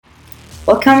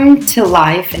Welcome to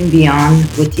Life and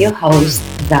Beyond with your host,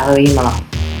 Valerie Malone.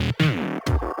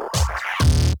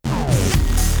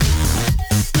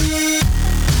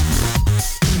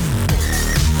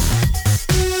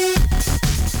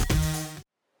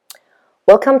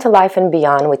 Welcome to Life and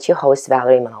Beyond with your host,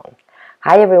 Valerie Malone.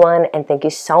 Hi everyone, and thank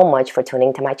you so much for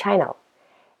tuning to my channel.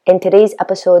 In today's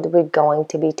episode, we're going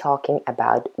to be talking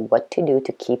about what to do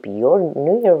to keep your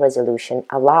New Year resolution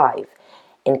alive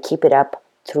and keep it up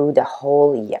through the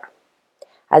whole year.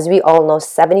 As we all know,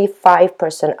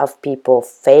 75% of people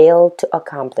fail to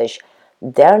accomplish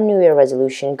their New Year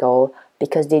resolution goal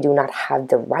because they do not have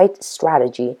the right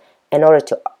strategy in order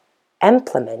to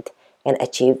implement and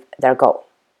achieve their goal.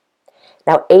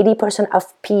 Now, 80%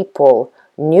 of people,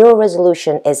 New Year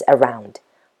resolution is around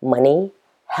money,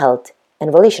 health,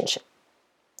 and relationship.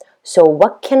 So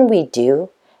what can we do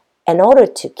in order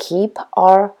to keep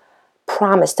our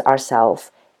promise to ourselves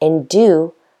and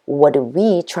do what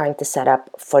we trying to set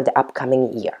up for the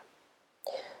upcoming year?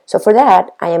 So for that,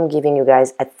 I am giving you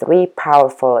guys a 3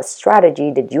 powerful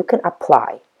strategy that you can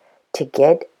apply to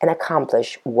get and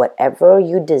accomplish whatever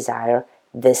you desire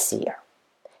this year.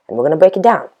 And we're going to break it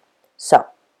down. So,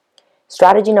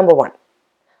 strategy number 1.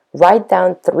 Write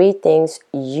down 3 things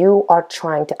you are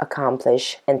trying to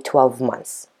accomplish in 12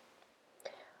 months.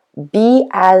 Be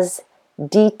as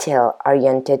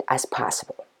detail-oriented as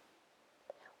possible.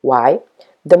 Why?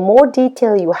 The more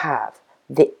detail you have,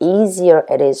 the easier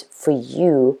it is for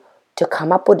you to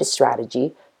come up with a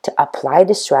strategy, to apply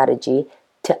the strategy,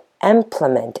 to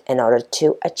implement in order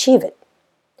to achieve it.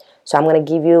 So I'm going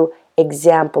to give you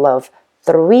example of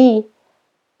 3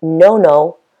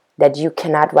 no that you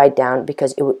cannot write down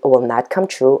because it will not come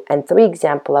true, and 3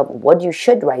 examples of what you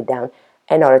should write down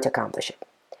in order to accomplish it.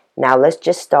 Now let's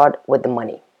just start with the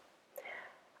money.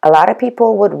 A lot of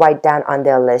people would write down on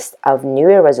their list of New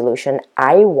Year resolution,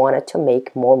 I wanted to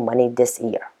make more money this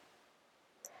year.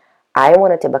 I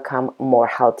wanted to become more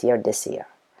healthier this year.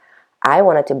 I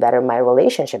wanted to better my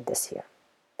relationship this year.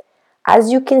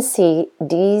 As you can see,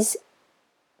 these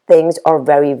things are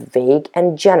very vague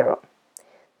and general.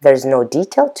 There's no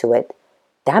detail to it.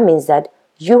 That means that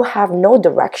you have no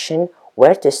direction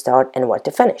where to start and where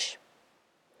to finish.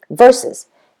 Versus,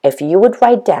 if you would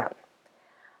write down,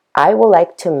 I would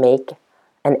like to make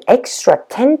an extra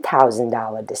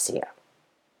 $10,000 this year.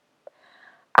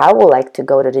 I would like to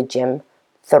go to the gym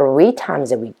 3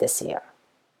 times a week this year.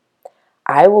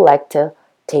 I would like to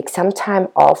take some time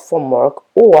off from work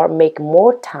or make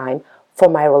more time for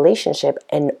my relationship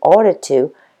in order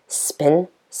to spend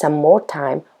some more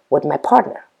time with my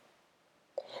partner.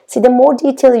 See, the more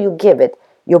detail you give it,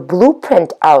 your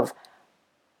blueprint of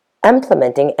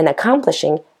implementing and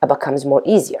accomplishing it becomes more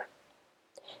easier.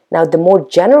 Now, the more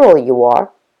general you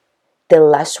are, the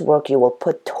less work you will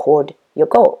put toward your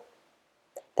goal.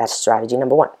 That's strategy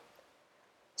number 1.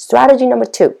 Strategy number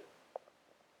 2.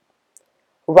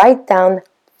 Write down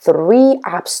 3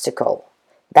 obstacles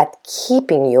that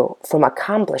keeping you from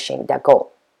accomplishing that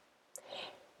goal.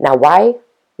 Now, why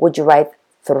would you write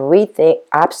 3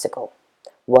 obstacles?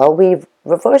 Well, we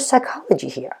reverse psychology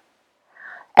here.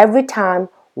 Every time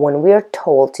when we are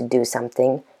told to do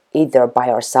something, either by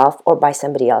ourselves or by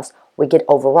somebody else, we get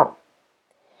overwhelmed.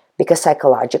 Because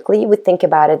psychologically, we think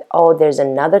about it, oh, there's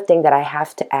another thing that I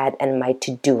have to add in my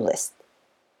to-do list.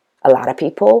 A lot of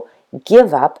people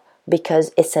give up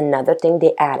because it's another thing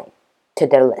they're adding to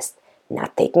their list,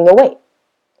 not taking away.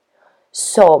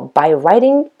 So by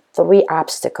writing 3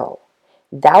 obstacles,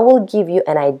 that will give you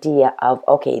an idea of,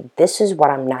 okay, this is what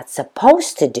I'm not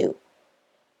supposed to do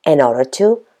in order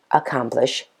to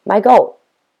accomplish my goal.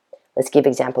 Let's give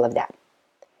an example of that.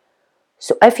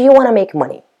 So if you want to make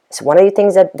money, so one of the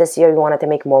things that this year you wanted to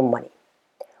make more money,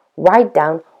 write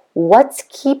down what's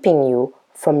keeping you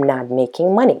from not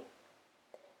making money.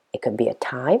 It could be a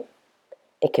time,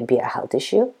 it could be a health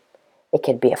issue, it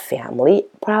could be a family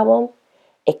problem,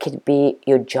 it could be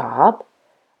your job,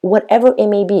 whatever it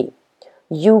may be.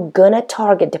 You're gonna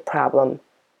target the problem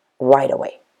right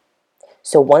away.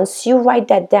 So once you write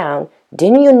that down,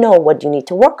 then you know what you need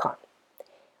to work on.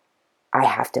 I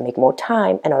have to make more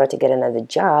time in order to get another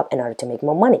job in order to make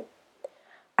more money.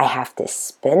 I have to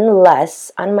spend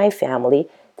less on my family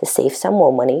to save some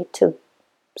more money to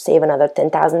save another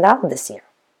 $10,000 this year.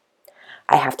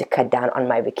 I have to cut down on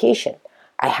my vacation.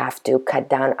 I have to cut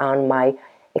down on my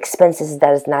expenses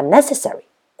that is not necessary.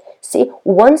 See,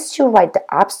 once you write the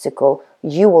obstacle,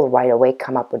 you will right away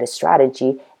come up with a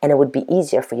strategy and it would be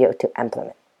easier for you to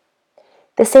implement.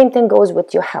 The same thing goes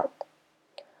with your health.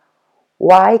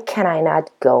 Why can I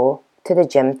not go to the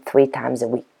gym 3 times a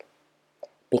week?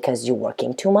 Because you're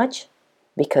working too much?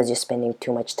 Because you're spending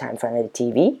too much time in front of the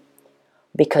TV?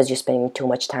 Because you're spending too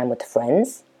much time with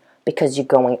friends? Because you're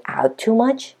going out too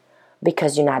much?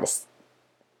 Because you're not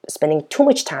spending too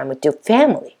much time with your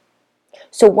family?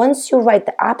 So once you write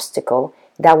the obstacle,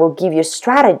 that will give you a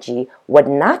strategy what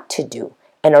not to do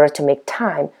in order to make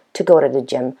time to go to the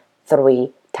gym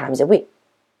 3 times a week.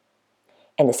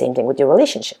 And the same thing with your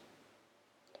relationship.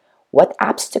 What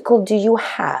obstacle do you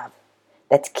have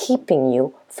that's keeping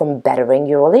you from bettering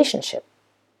your relationship?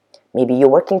 Maybe you're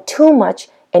working too much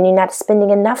and you're not spending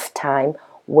enough time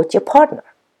with your partner.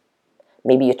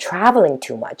 Maybe you're traveling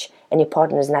too much and your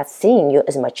partner is not seeing you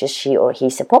as much as she or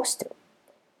he's supposed to.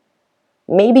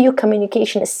 Maybe your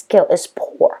communication skill is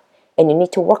poor and you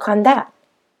need to work on that.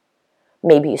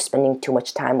 Maybe you're spending too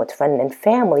much time with friends and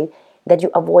family that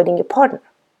you're avoiding your partner.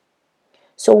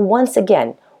 So once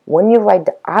again, when you write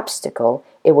the obstacle,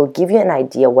 it will give you an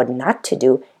idea what not to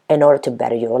do in order to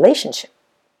better your relationship.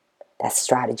 That's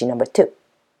strategy number 2.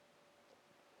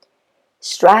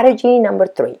 Strategy number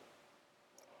 3.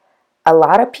 A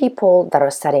lot of people that are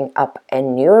setting up a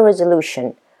New Year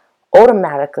resolution,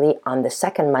 automatically on the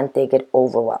second month they get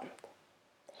overwhelmed.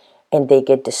 And they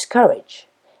get discouraged.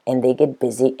 And they get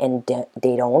busy and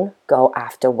they don't go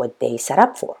after what they set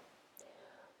up for.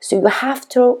 So you have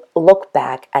to look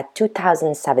back at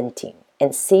 2017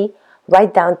 and see,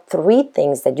 write down 3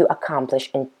 things that you accomplished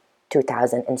in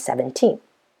 2017.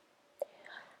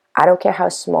 I don't care how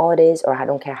small it is or I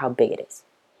don't care how big it is.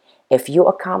 If you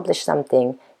accomplished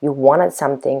something, you wanted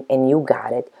something and you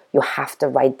got it, you have to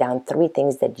write down 3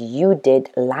 things that you did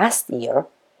last year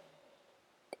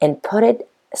and put it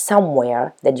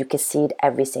somewhere that you can see it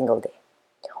every single day.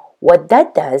 What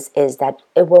that does is that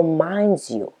it reminds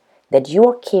you that you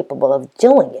are capable of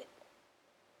doing it.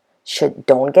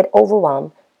 Don't get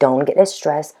overwhelmed, don't get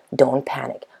stressed, don't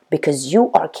panic, because you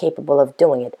are capable of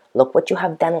doing it. Look what you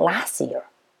have done last year.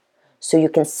 So you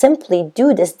can simply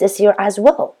do this year as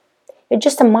well. It's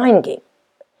just a mind game.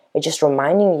 It's just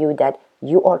reminding you that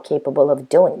you are capable of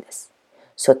doing this.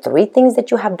 So 3 things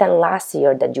that you have done last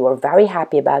year that you are very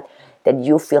happy about, that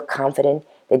you feel confident,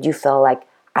 that you feel like,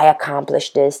 I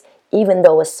accomplished this, even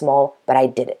though it's small, but I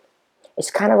did it.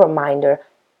 It's kind of a reminder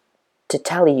to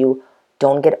tell you,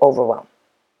 don't get overwhelmed.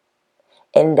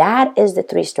 And that is the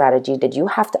 3 strategies that you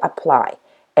have to apply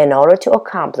in order to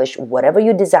accomplish whatever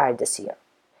you desire this year.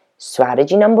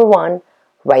 Strategy number 1,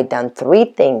 write down 3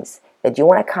 things that you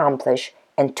want to accomplish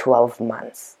in 12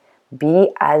 months.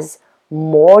 Be as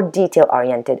more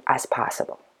detail-oriented as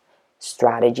possible.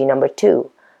 Strategy number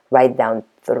 2, write down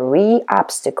 3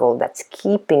 obstacles that's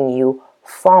keeping you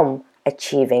from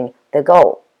achieving the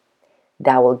goal.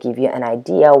 That will give you an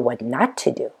idea what not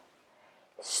to do.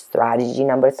 Strategy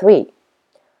number 3,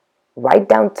 write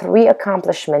down 3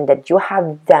 accomplishments that you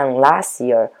have done last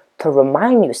year to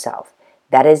remind yourself,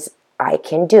 that is, I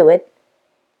can do it,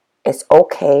 it's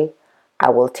okay, I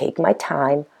will take my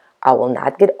time, I will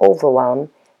not get overwhelmed,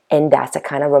 and that's a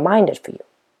kind of reminder for you.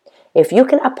 If you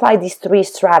can apply these 3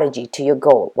 strategies to your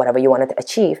goal, whatever you wanted to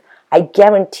achieve, I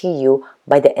guarantee you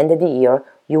by the end of the year,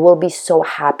 you will be so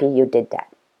happy you did that.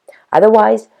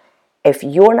 Otherwise, if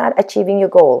you're not achieving your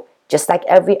goal, just like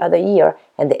every other year,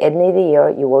 at the end of the year,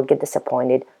 you will get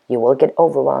disappointed, you will get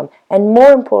overwhelmed, and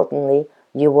more importantly,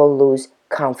 you will lose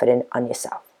confidence on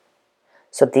yourself.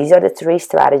 So these are the 3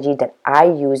 strategies that I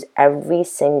use every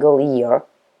single year,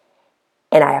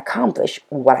 and I accomplish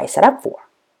what I set up for.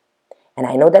 And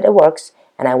I know that it works,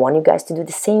 and I want you guys to do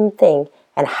the same thing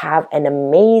and have an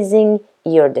amazing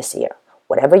year this year.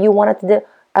 Whatever you wanted to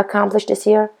accomplish this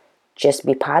year, just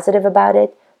be positive about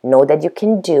it, know that you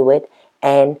can do it,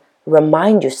 and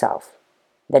remind yourself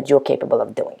that you're capable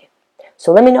of doing it.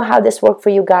 So let me know how this worked for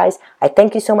you guys. I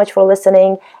thank you so much for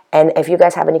listening, and if you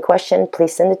guys have any questions,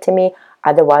 please send it to me.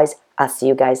 Otherwise, I'll see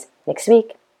you guys next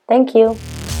week. Thank you.